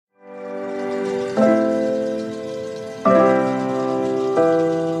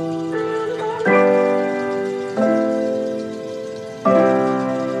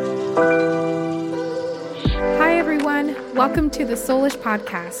to the Soulish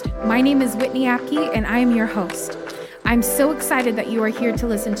Podcast. My name is Whitney Apke, and I am your host. I'm so excited that you are here to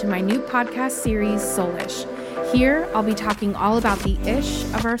listen to my new podcast series, Soulish. Here, I'll be talking all about the ish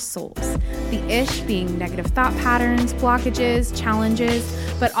of our souls. The ish being negative thought patterns, blockages, challenges,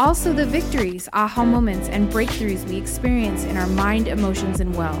 but also the victories, aha moments, and breakthroughs we experience in our mind, emotions,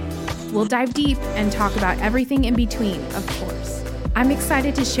 and will. We'll dive deep and talk about everything in between, of course. I'm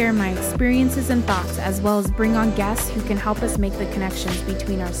excited to share my experiences and thoughts, as well as bring on guests who can help us make the connections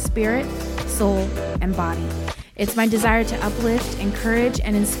between our spirit, soul, and body. It's my desire to uplift, encourage,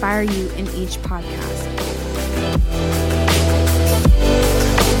 and inspire you in each podcast.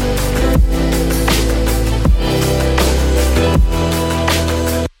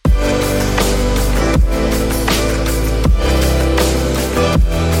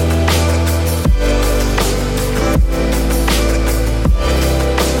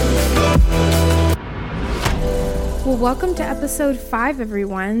 Well, welcome to episode 5,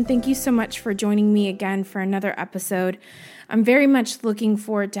 everyone. Thank you so much for joining me again for another episode. I'm very much looking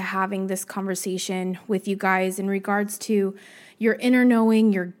forward to having this conversation with you guys in regards to your inner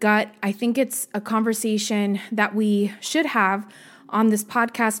knowing, your gut. I think it's a conversation that we should have on this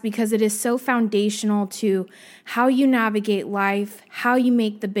podcast because it is so foundational to how you navigate life, how you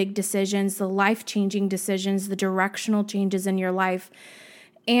make the big decisions, the life-changing decisions, the directional changes in your life.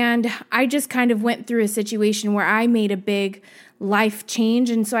 And I just kind of went through a situation where I made a big life change.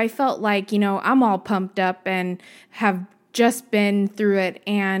 And so I felt like, I'm all pumped up and have just been through it.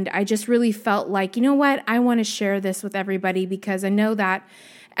 And I just really felt like, you know what? I want to share this with everybody because I know that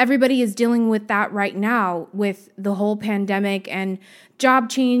everybody is dealing with that right now with the whole pandemic and job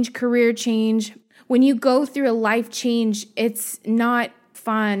change, career change. When you go through a life change, it's not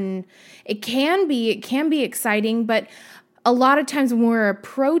fun. It can be exciting, but a lot of times when we're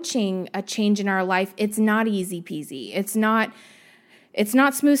approaching a change in our life, it's not easy peasy. It's not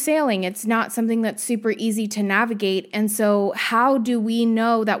smooth sailing. It's not something that's super easy to navigate. And so how do we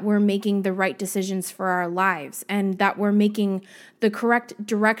know that we're making the right decisions for our lives and that we're making the correct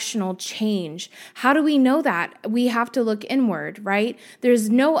directional change? How do we know that? We have to look inward, right? There's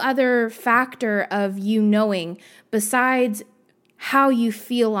no other factor of you knowing besides how you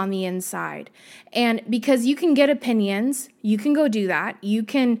feel on the inside. And because you can get opinions, you can go do that. You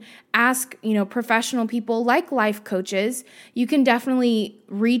can ask, professional people like life coaches. You can definitely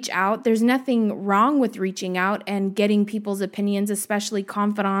reach out. There's nothing wrong with reaching out and getting people's opinions, especially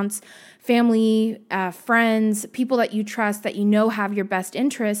confidants, family, friends, people that you trust, that you know have your best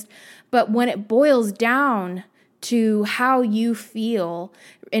interest. But when it boils down to how you feel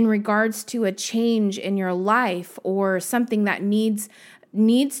in regards to a change in your life or something that needs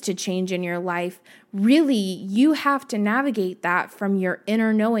to change in your life, really, you have to navigate that from your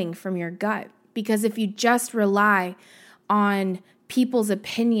inner knowing, from your gut. Because if you just rely on people's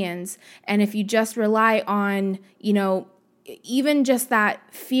opinions, and if you just rely on, even just that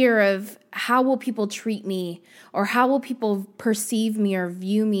fear of how will people treat me, or how will people perceive me or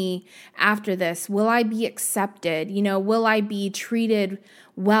view me after this? Will I be accepted? Will I be treated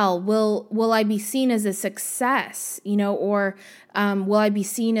well? Will I be seen as a success? Or will I be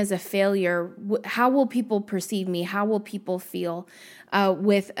seen as a failure? How will people perceive me? How will people feel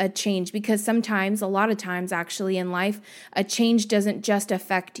with a change? Because a lot of times actually in life, a change doesn't just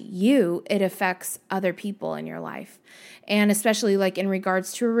affect you, it affects other people in your life. And especially like in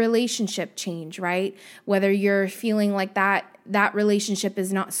regards to a relationship change, right? Whether you're feeling like that relationship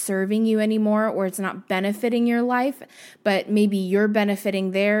is not serving you anymore, or it's not benefiting your life, but maybe you're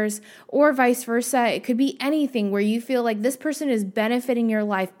benefiting theirs, or vice versa. It could be anything where you feel like this person is benefiting your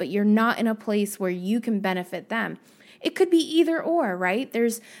life, but you're not in a place where you can benefit them. It could be either or, right?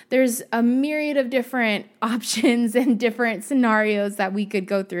 There's a myriad of different options and different scenarios that we could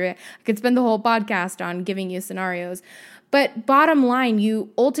go through. I could spend the whole podcast on giving you scenarios. But bottom line,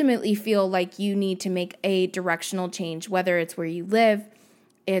 you ultimately feel like you need to make a directional change, whether it's where you live,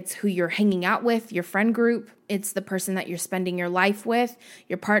 it's who you're hanging out with, your friend group, it's the person that you're spending your life with,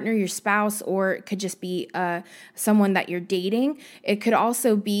 your partner, your spouse, or it could just be someone that you're dating. It could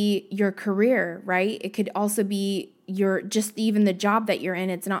also be your career, right? It could also be even the job that you're in.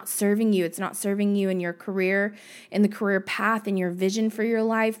 It's not serving you. It's not serving you in your career, in the career path, in your vision for your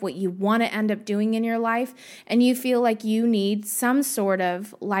life, what you want to end up doing in your life. And you feel like you need some sort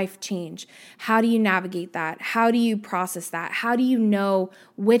of life change. How do you navigate that? How do you process that? How do you know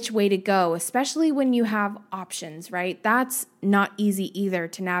which way to go, especially when you have options, right? That's not easy either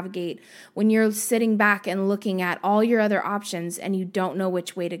to navigate when you're sitting back and looking at all your other options and you don't know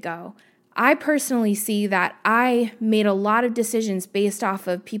which way to go. I personally see that I made a lot of decisions based off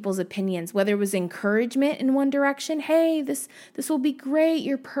of people's opinions, whether it was encouragement in one direction, hey, this will be great,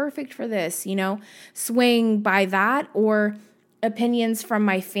 you're perfect for this, swaying by that, or opinions from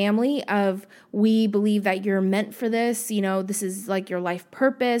my family of, we believe that you're meant for this, this is like your life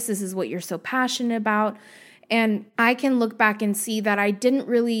purpose, this is what you're so passionate about. And I can look back and see that I didn't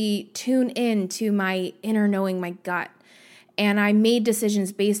really tune in to my inner knowing, my gut. And I made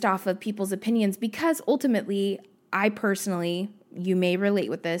decisions based off of people's opinions because ultimately, I personally, you may relate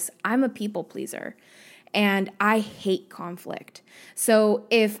with this, I'm a people pleaser and I hate conflict. So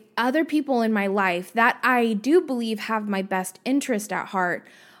if other people in my life that I do believe have my best interest at heart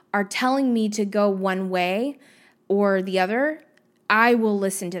are telling me to go one way or the other, I will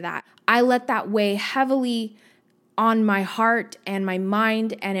listen to that. I let that weigh heavily on my heart and my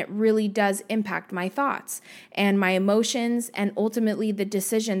mind, and it really does impact my thoughts and my emotions and ultimately the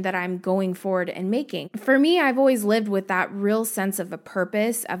decision that I'm going forward and making. For me, I've always lived with that real sense of a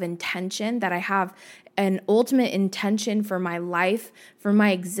purpose, of intention, that I have an ultimate intention for my life, for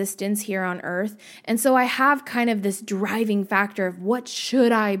my existence here on earth. And so I have kind of this driving factor of what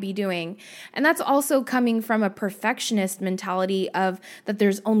should I be doing? And that's also coming from a perfectionist mentality of that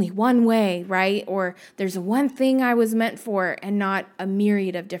there's only one way, right? Or there's one thing I was meant for and not a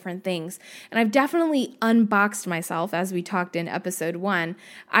myriad of different things. And I've definitely unboxed myself, as we talked in episode 1.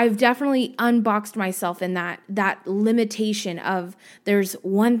 I've definitely unboxed myself in that limitation of there's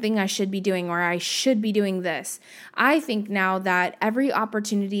one thing I should be doing, or I should be doing this. I think now that every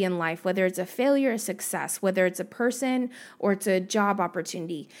opportunity in life, whether it's a failure or success, whether it's a person or it's a job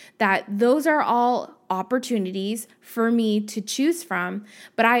opportunity, that those are all opportunities for me to choose from,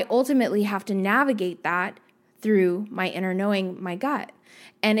 but I ultimately have to navigate that through my inner knowing, my gut.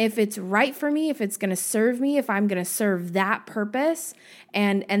 And if it's right for me, if it's going to serve me, if I'm going to serve that purpose,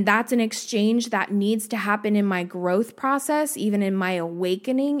 and that's an exchange that needs to happen in my growth process, even in my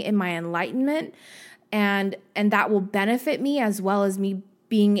awakening, in my enlightenment, and that will benefit me as well as me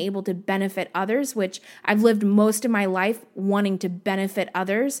being able to benefit others, which I've lived most of my life wanting to benefit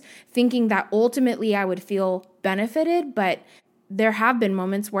others, thinking that ultimately I would feel benefited, but there have been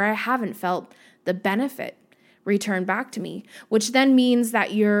moments where I haven't felt the benefit return back to me, which then means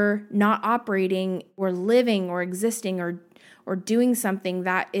that you're not operating or living or existing or doing something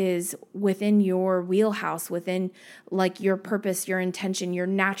that is within your wheelhouse, within like your purpose, your intention, your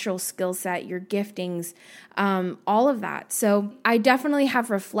natural skill set, your giftings, all of that. So I definitely have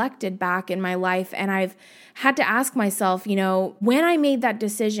reflected back in my life, and I've had to ask myself, when I made that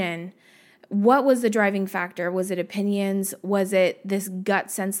decision, what was the driving factor? Was it opinions? Was it this gut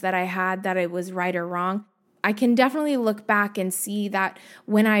sense that I had that it was right or wrong? I can definitely look back and see that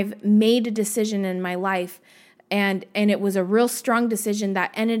when I've made a decision in my life and it was a real strong decision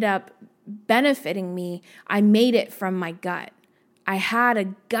that ended up benefiting me, I made it from my gut. I had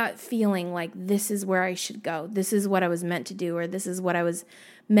a gut feeling like this is where I should go. This is what I was meant to do, or this is what I was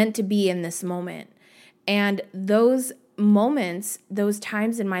meant to be in this moment. And those moments, those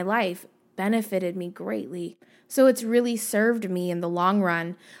times in my life benefited me greatly. So it's really served me in the long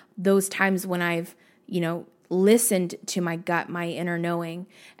run, those times when I've listened to my gut, my inner knowing.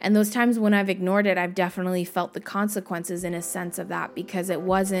 And those times when I've ignored it, I've definitely felt the consequences in a sense of that, because it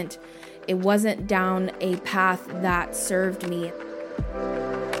wasn't down a path that served me.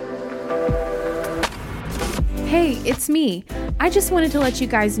 Hey, it's me. I just wanted to let you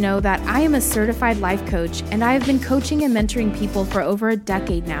guys know that I am a certified life coach, and I have been coaching and mentoring people for over a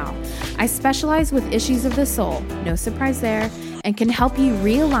decade now. I specialize with issues of the soul, no surprise there, and can help you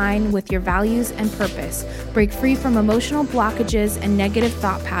realign with your values and purpose, break free from emotional blockages and negative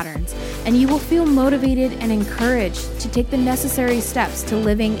thought patterns, and you will feel motivated and encouraged to take the necessary steps to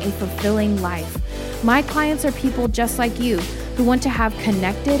living a fulfilling life. My clients are people just like you who want to have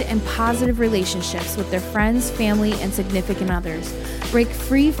connected and positive relationships with their friends, family, and significant others, break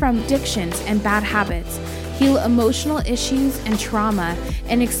free from addictions and bad habits, heal emotional issues and trauma,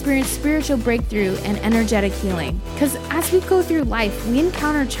 and experience spiritual breakthrough and energetic healing. Because as we go through life, we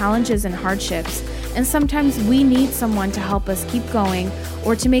encounter challenges and hardships, and sometimes we need someone to help us keep going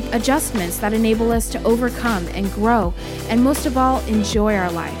or to make adjustments that enable us to overcome and grow, and most of all, enjoy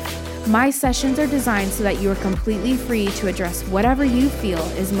our life. My sessions are designed so that you are completely free to address whatever you feel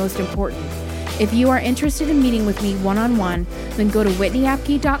is most important. If you are interested in meeting with me one-on-one, then go to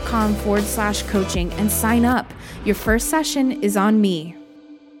whitneyapke.com/coaching and sign up. Your first session is on me.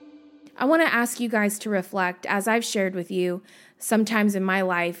 I want to ask you guys to reflect, as I've shared with you sometimes in my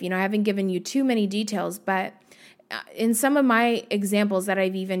life. I haven't given you too many details, but in some of my examples that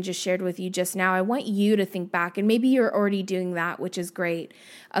I've even just shared with you just now, I want you to think back, and maybe you're already doing that, which is great,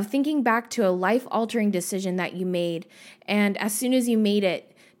 of thinking back to a life-altering decision that you made. And as soon as you made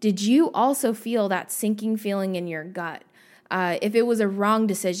it, did you also feel that sinking feeling in your gut? If it was a wrong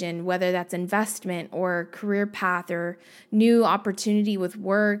decision, whether that's investment or career path or new opportunity with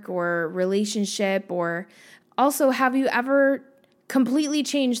work or relationship, or also have you ever completely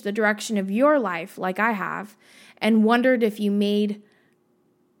changed the direction of your life like I have and wondered if you made,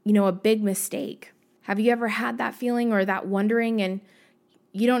 a big mistake? Have you ever had that feeling or that wondering, and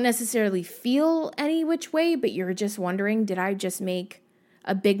you don't necessarily feel any which way, but you're just wondering, did I just make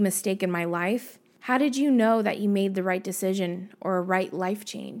a big mistake in my life? How did you know that you made the right decision or a right life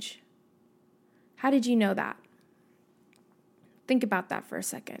change? How did you know that? Think about that for a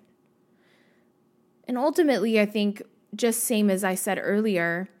second. And ultimately, I think, just same as I said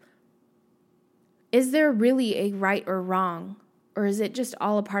earlier, is there really a right or wrong? Or is it just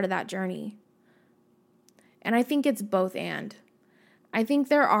all a part of that journey? And I think it's both and. I think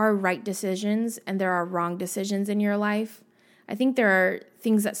there are right decisions and there are wrong decisions in your life. I think there are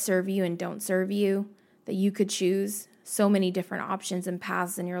things that serve you and don't serve you, that you could choose so many different options and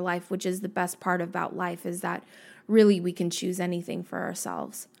paths in your life, which is the best part about life, is that really we can choose anything for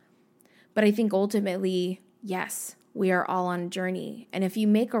ourselves. But I think ultimately, yes, we are all on a journey. And if you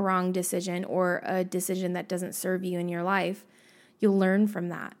make a wrong decision or a decision that doesn't serve you in your life, you'll learn from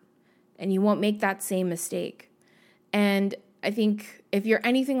that and you won't make that same mistake. And I think if you're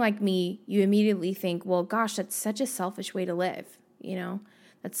anything like me, you immediately think, well, gosh, that's such a selfish way to live.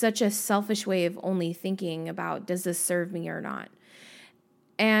 That's such a selfish way of only thinking about, does this serve me or not?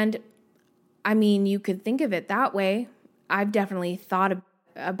 And I mean, you could think of it that way. I've definitely thought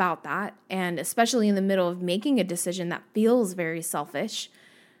about that. And especially in the middle of making a decision that feels very selfish,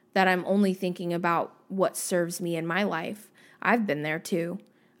 that I'm only thinking about what serves me in my life. I've been there too.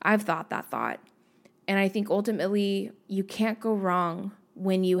 I've thought that thought. And I think ultimately you can't go wrong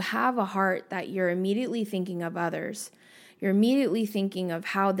when you have a heart that you're immediately thinking of others. You're immediately thinking of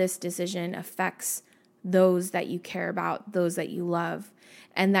how this decision affects those that you care about, those that you love,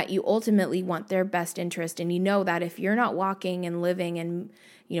 and that you ultimately want their best interest. And you know that if you're not walking and living and,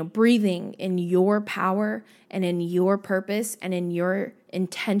 breathing in your power and in your purpose and in your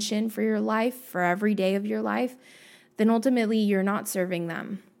intention for your life, for every day of your life, then ultimately you're not serving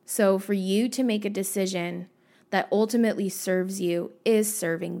them. So for you to make a decision that ultimately serves you is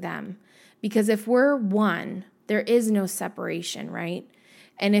serving them. Because if we're one, there is no separation, right?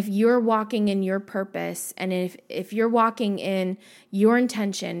 And if you're walking in your purpose, and if you're walking in your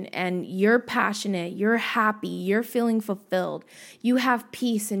intention and you're passionate, you're happy, you're feeling fulfilled, you have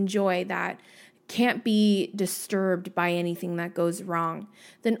peace and joy that can't be disturbed by anything that goes wrong,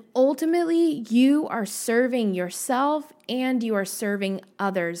 then ultimately you are serving yourself and you are serving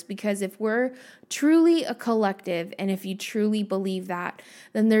others. Because if we're truly a collective, and if you truly believe that,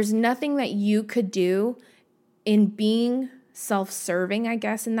 then there's nothing that you could do in being self-serving, I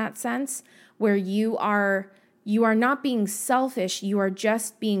guess, in that sense, where you are not being selfish, you are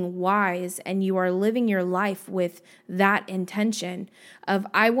just being wise, and you are living your life with that intention of,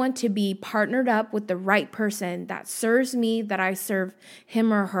 I want to be partnered up with the right person that serves me, that I serve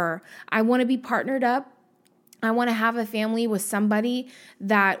him or her. I want to be partnered up. I want to have a family with somebody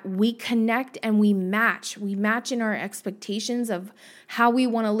that we connect and we match. We match in our expectations of how we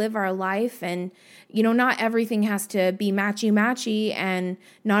want to live our life. And, not everything has to be matchy-matchy, and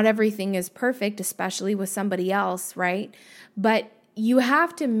not everything is perfect, especially with somebody else, right? But you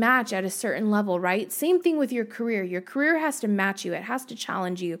have to match at a certain level, right? Same thing with your career. Your career has to match you. It has to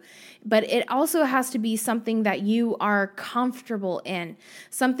challenge you. But it also has to be something that you are comfortable in,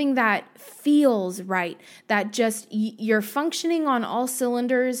 something that feels right, that just you're functioning on all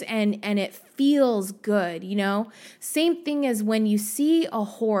cylinders and it feels good, Same thing as when you see a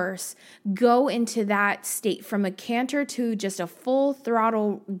horse go into that state from a canter to just a full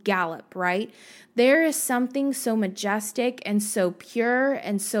throttle gallop, right? There is something so majestic and so pure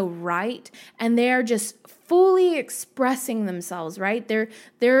and so right, and they are just fully expressing themselves, right?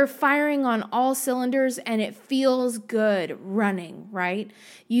 They're firing on all cylinders and it feels good running, right?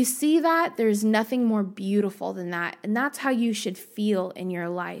 You see that? There's nothing more beautiful than that, and that's how you should feel in your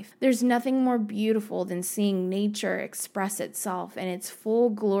life. There's nothing more beautiful than seeing nature express itself in its full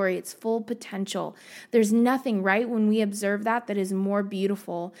glory, its full potential. There's nothing, right, when we observe that is more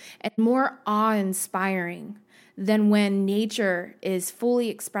beautiful and more awe-inspiring than when nature is fully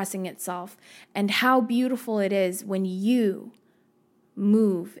expressing itself. And how beautiful it is when you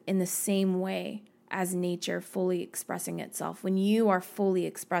move in the same way as nature fully expressing itself. When you are fully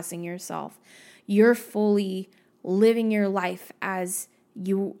expressing yourself, you're fully living your life as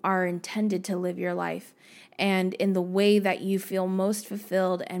you are intended to live your life and in the way that you feel most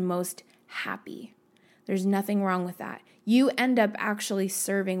fulfilled and most happy. There's nothing wrong with that. You end up actually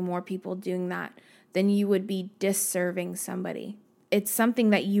serving more people doing that than you would be disserving somebody. It's something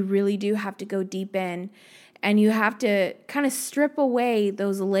that you really do have to go deep in, and you have to kind of strip away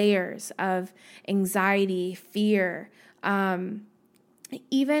those layers of anxiety, fear,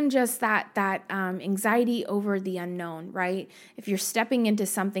 even just that anxiety over the unknown, right? If you're stepping into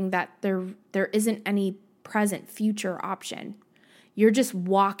something that there isn't any present future option, you're just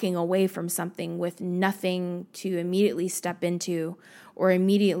walking away from something with nothing to immediately step into or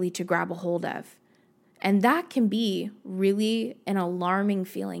immediately to grab a hold of. And that can be really an alarming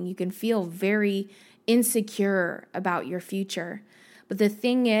feeling. You can feel very insecure about your future. But the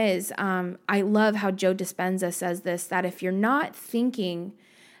thing is, I love how Joe Dispenza says this, that if you're not thinking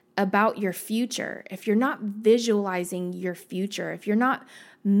about your future, if you're not visualizing your future, if you're not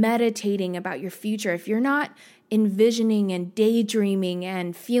meditating about your future, if you're not envisioning and daydreaming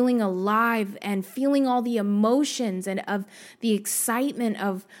and feeling alive and feeling all the emotions and of the excitement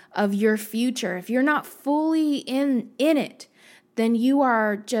of your future, if you're not fully in it, then you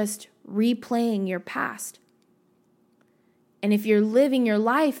are just replaying your past. And if you're living your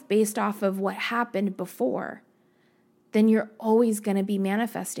life based off of what happened before, then you're always going to be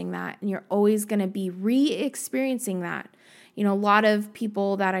manifesting that, and you're always going to be re-experiencing that. You know, a lot of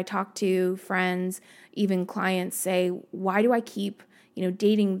people that I talk to, friends, even clients, say, why do I keep,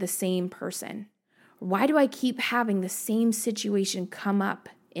 dating the same person? Why do I keep having the same situation come up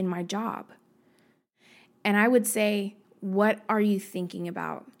in my job? And I would say, what are you thinking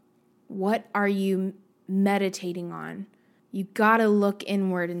about? What are you meditating on? You got to look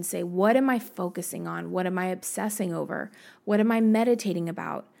inward and say, what am I focusing on? What am I obsessing over? What am I meditating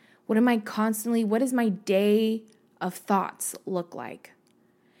about? What does my day of thoughts look like?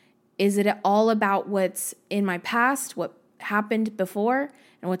 Is it all about what's in my past, what happened before,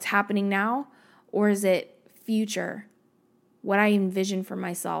 and what's happening now? Or is it future, what I envision for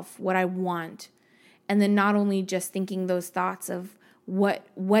myself, what I want? And then not only just thinking those thoughts of what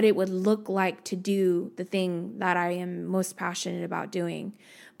it would look like to do the thing that I am most passionate about doing,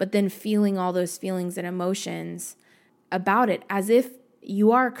 but then feeling all those feelings and emotions about it as if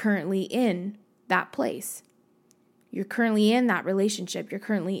you are currently in that place. You're currently in that relationship. You're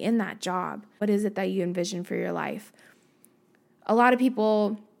currently in that job. What is it that you envision for your life? A lot of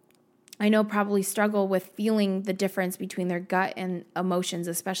people I know probably struggle with feeling the difference between their gut and emotions,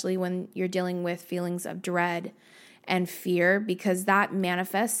 especially when you're dealing with feelings of dread and fear, because that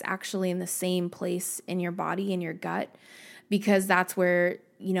manifests actually in the same place in your body, in your gut, because that's where,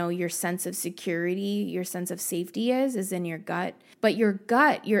 your sense of security, your sense of safety is in your gut. But your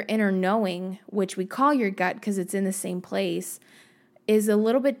gut, your inner knowing, which we call your gut because it's in the same place, is a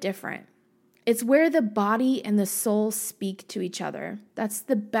little bit different. It's where the body and the soul speak to each other. That's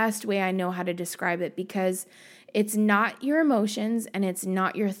the best way I know how to describe it, because it's not your emotions and it's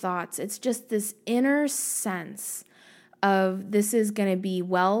not your thoughts. It's just this inner sense of this is going to be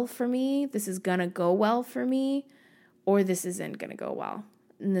well for me, this is going to go well for me, or this isn't going to go well,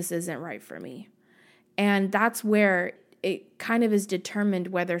 and this isn't right for me. And that's where it kind of is determined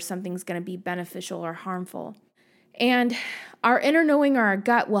whether something's going to be beneficial or harmful. And our inner knowing or our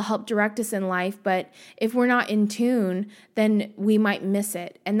gut will help direct us in life, but if we're not in tune, then we might miss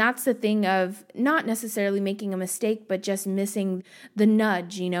it. And that's the thing of not necessarily making a mistake, but just missing the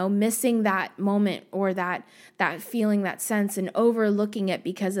nudge, missing that moment or that feeling, that sense, and overlooking it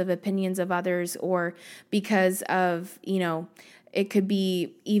because of opinions of others or because of, it could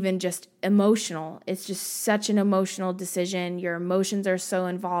be even just emotional. It's just such an emotional decision. Your emotions are so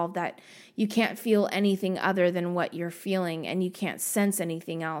involved that you can't feel anything other than what you're feeling, and you can't sense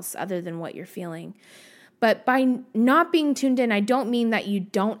anything else other than what you're feeling. But by not being tuned in, I don't mean that you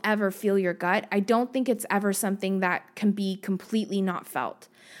don't ever feel your gut. I don't think it's ever something that can be completely not felt.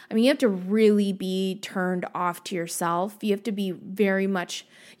 I mean, you have to really be turned off to yourself. You have to be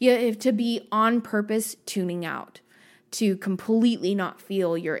you have to be on purpose tuning out to completely not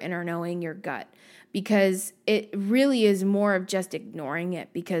feel your inner knowing, your gut, because it really is more of just ignoring it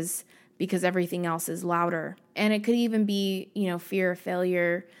because everything else is louder. And it could even be, fear of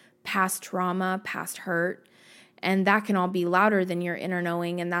failure, past trauma, past hurt, and that can all be louder than your inner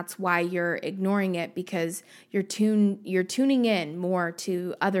knowing, and that's why you're ignoring it, because you're tuning in more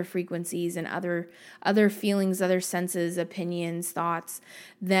to other frequencies and other feelings, other senses, opinions, thoughts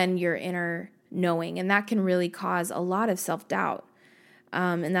than your inner knowing, and that can really cause a lot of self-doubt.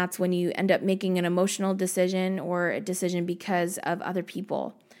 And that's when you end up making an emotional decision or a decision because of other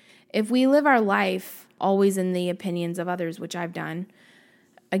people. If we live our life always in the opinions of others, which I've done,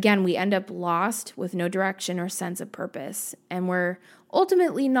 again, we end up lost with no direction or sense of purpose. And we're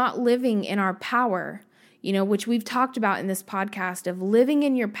ultimately not living in our power, which we've talked about in this podcast of living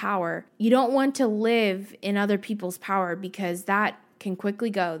in your power. You don't want to live in other people's power because that can quickly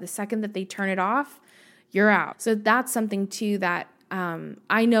go. The second that they turn it off, you're out. So that's something too that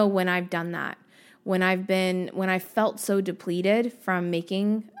I know when I've done that. When I felt so depleted from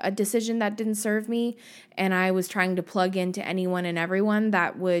making a decision that didn't serve me, and I was trying to plug into anyone and everyone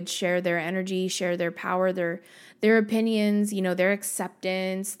that would share their energy, share their power, their opinions, their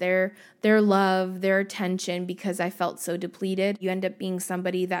acceptance, their love, their attention, because I felt so depleted, you end up being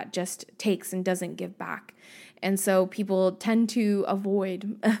somebody that just takes and doesn't give back. And so people tend to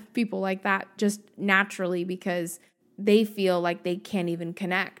avoid people like that just naturally because they feel like they can't even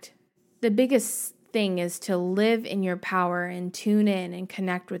connect. The biggest thing is to live in your power and tune in and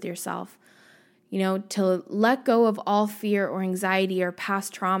connect with yourself, to let go of all fear or anxiety or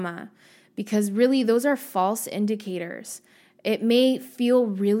past trauma, because really those are false indicators. It may feel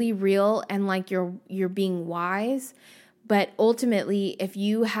really real and like you're being wise, but ultimately, if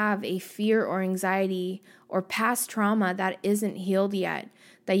you have a fear or anxiety or past trauma that isn't healed yet,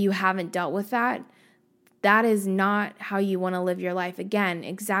 that you haven't dealt with that is not how you want to live your life. Again,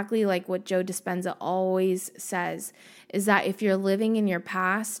 exactly like what Joe Dispenza always says, is that if you're living in your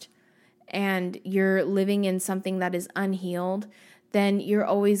past and you're living in something that is unhealed, then you're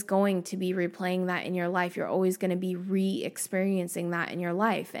always going to be replaying that in your life. You're always going to be re-experiencing that in your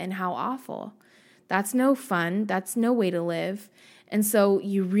life. And how awful. That's no fun. That's no way to live. And so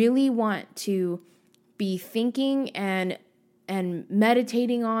you really want to be thinking and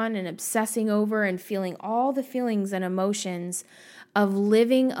meditating on and obsessing over and feeling all the feelings and emotions of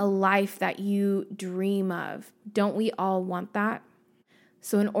living a life that you dream of. Don't we all want that?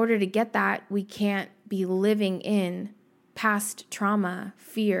 So in order to get that, we can't be living in past trauma,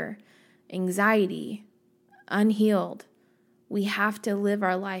 fear, anxiety, unhealed. We have to live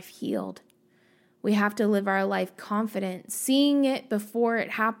our life healed. We have to live our life confident, seeing it before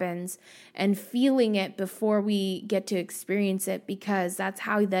it happens and feeling it before we get to experience it, because that's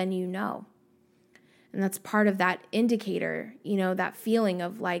how then you know. And that's part of that indicator, that feeling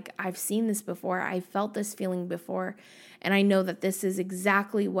of like, I've seen this before, I felt this feeling before, and I know that this is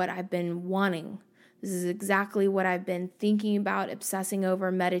exactly what I've been wanting. This is exactly what I've been thinking about, obsessing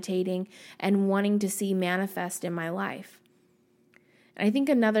over, meditating, and wanting to see manifest in my life. And I think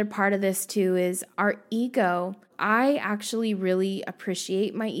another part of this too is our ego. I actually really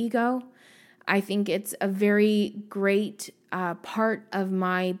appreciate my ego. I think it's a very great part of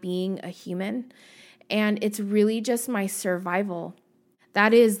my being a human. And it's really just my survival.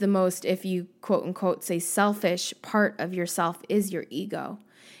 That is the most, if you quote unquote say selfish part of yourself, is your ego.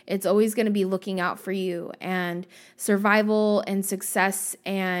 It's always going to be looking out for you, and survival and success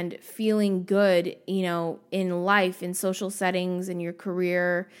and feeling good, in life, in social settings, in your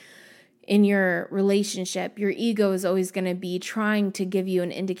career, in your relationship. Your ego is always going to be trying to give you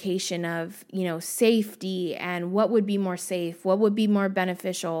an indication of, safety and what would be more safe, what would be more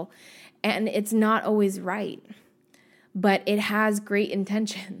beneficial. And it's not always right, but it has great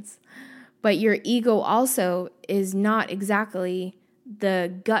intentions. But your ego also is not exactly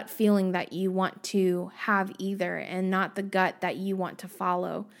the gut feeling that you want to have either, and not the gut that you want to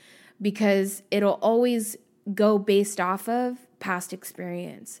follow, because it'll always go based off of past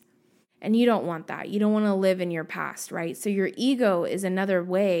experience. And you don't want that. You don't want to live in your past, right? So your ego is another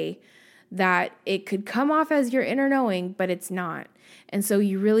way that it could come off as your inner knowing, but it's not. And so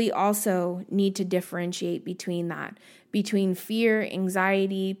you really also need to differentiate between that, between fear,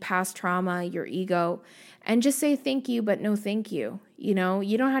 anxiety, past trauma, your ego, and just say thank you, but no thank you. You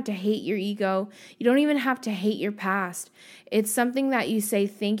don't have to hate your ego. You don't even have to hate your past. It's something that you say,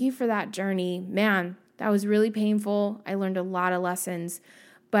 thank you for that journey. Man, that was really painful. I learned a lot of lessons,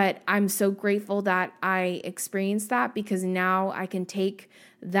 but I'm so grateful that I experienced that, because now I can take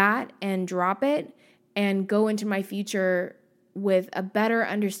that and drop it and go into my future with a better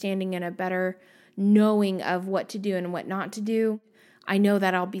understanding and a better knowing of what to do and what not to do. I know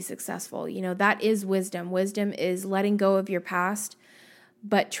that I'll be successful. That is wisdom. Wisdom is letting go of your past,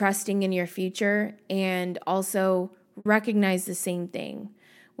 but trusting in your future, and also recognize the same thing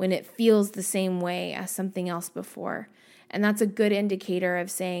when it feels the same way as something else before. And that's a good indicator of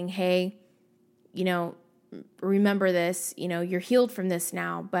saying, hey, remember this, you're healed from this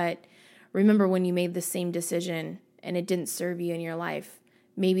now, but remember when you made the same decision and it didn't serve you in your life.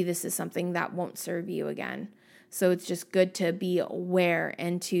 Maybe this is something that won't serve you again. So it's just good to be aware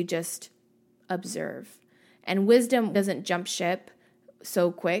and to just observe. And wisdom doesn't jump ship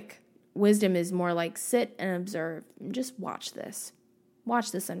so quick. wisdom is more like sit and observe and just watch this.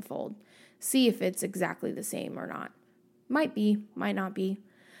 Watch this unfold. See if it's exactly the same or not. Might be, might not be.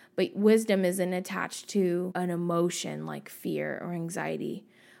 But wisdom isn't attached to an emotion like fear or anxiety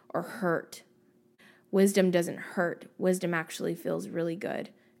or hurt. Wisdom doesn't hurt. Wisdom actually feels really good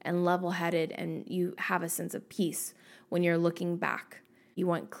and level-headed, and you have a sense of peace when you're looking back. You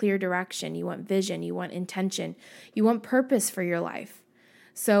want clear direction. You want vision. You want intention. You want purpose for your life.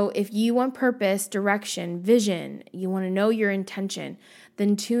 So if you want purpose, direction, vision, you want to know your intention,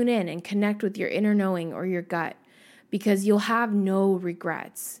 then tune in and connect with your inner knowing or your gut, because you'll have no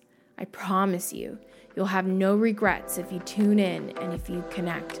regrets. I promise you, you'll have no regrets if you tune in and if you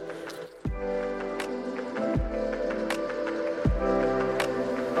connect.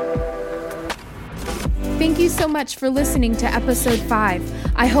 Thank you so much for listening to episode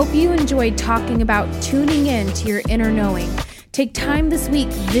 5. I hope you enjoyed talking about tuning in to your inner knowing. Take time this week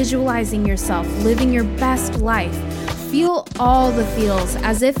visualizing yourself, living your best life. Feel all the feels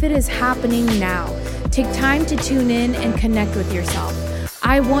as if it is happening now. Take time to tune in and connect with yourself.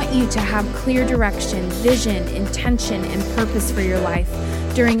 I want you to have clear direction, vision, intention, and purpose for your life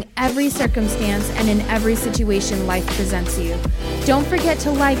during every circumstance and in every situation life presents you. Don't forget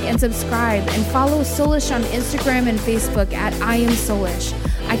to like and subscribe and follow Soulish on Instagram and Facebook at I Am Soulish.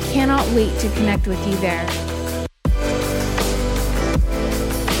 I cannot wait to connect with you there.